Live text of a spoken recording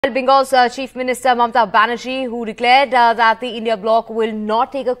Bengal's Chief Minister Mamata Banerjee, who declared that the India Bloc will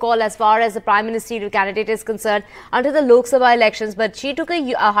not take a call as far as the Prime Ministerial candidate is concerned until the Lok Sabha elections. But she took a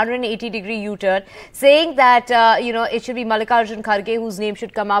 180-degree U-turn, saying that it should be Mallikarjun Kharge whose name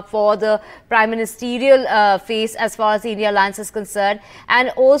should come up for the Prime Ministerial face as far as the India alliance is concerned. And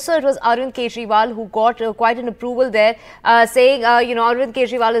also it was Arvind Kejriwal who got quite an approval there, saying Arvind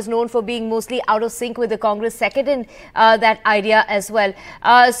Kejriwal is known for being mostly out of sync with the Congress, seconded that idea as well.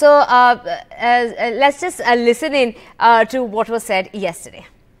 Let's just listen in to what was said yesterday.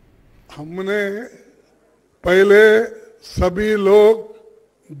 हमने पहले सभी लोग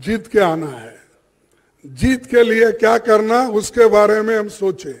जीत के आना है, जीत के लिए क्या करना उसके बारे में हम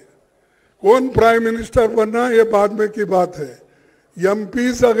सोचे। कौन प्राइम मिनिस्टर बनना ये बाद में की बात है।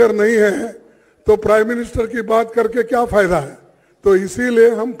 एमपीज अगर नहीं है तो प्राइम मिनिस्टर की बात करके क्या फायदा है। तो इसीलिए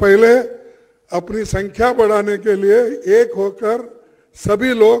हम पहले अपनी संख्या बढ़ाने के लिए एक होकर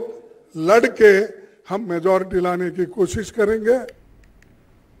सभी लोग लड़के हम मेजॉरिटी लाने की कोशिश करेंगे।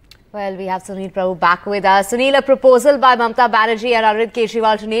 Well, we have Sunil Prabhu back with us. Sunil, a proposal by Mamata Banerjee and Arvind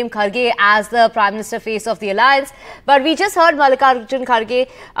Kejriwal to name Kharge as the Prime Minister face of the alliance. But we just heard Mallikarjun Kharge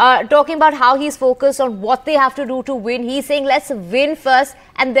talking about how he's focused on what they have to do to win. He's saying, let's win first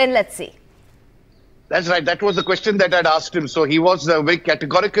and then let's see. That's right. That was the question that I'd asked him. So he was very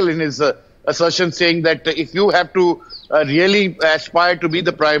categorical in his assertion, saying that if you have to really aspire to be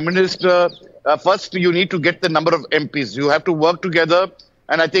the Prime Minister, first you need to get the number of MPs. You have to work together.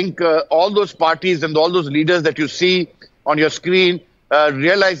 And I think all those parties and all those leaders that you see on your screen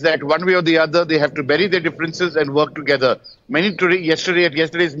realize that one way or the other, they have to bury their differences and work together. Many yesterday at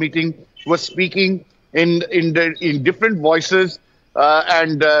yesterday's meeting were speaking in different voices,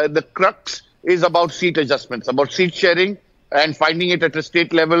 and the crux is about seat adjustments, about seat sharing and finding it at a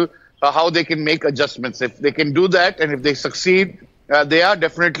state level, how they can make adjustments. If they can do that and if they succeed, they are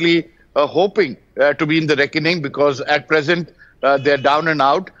definitely hoping to be in the reckoning, because at present they're down and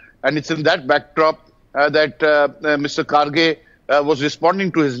out. And it's in that backdrop that Mr. Kharge was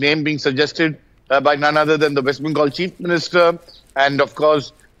responding to his name being suggested by none other than the West Bengal Chief Minister, and of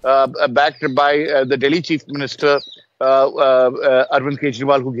course backed by the Delhi Chief Minister, Arvind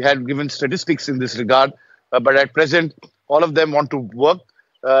Kejriwal, who had given statistics in this regard. But at present, all of them want to work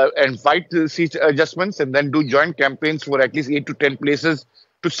and fight the seat adjustments and then do joint campaigns for at least 8 to 10 places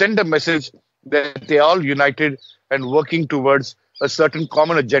to send a message that they are all united and working towards a certain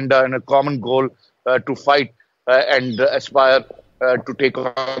common agenda and a common goal to fight and aspire to take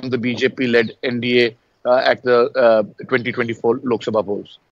on the BJP-led NDA at the 2024 Lok Sabha polls.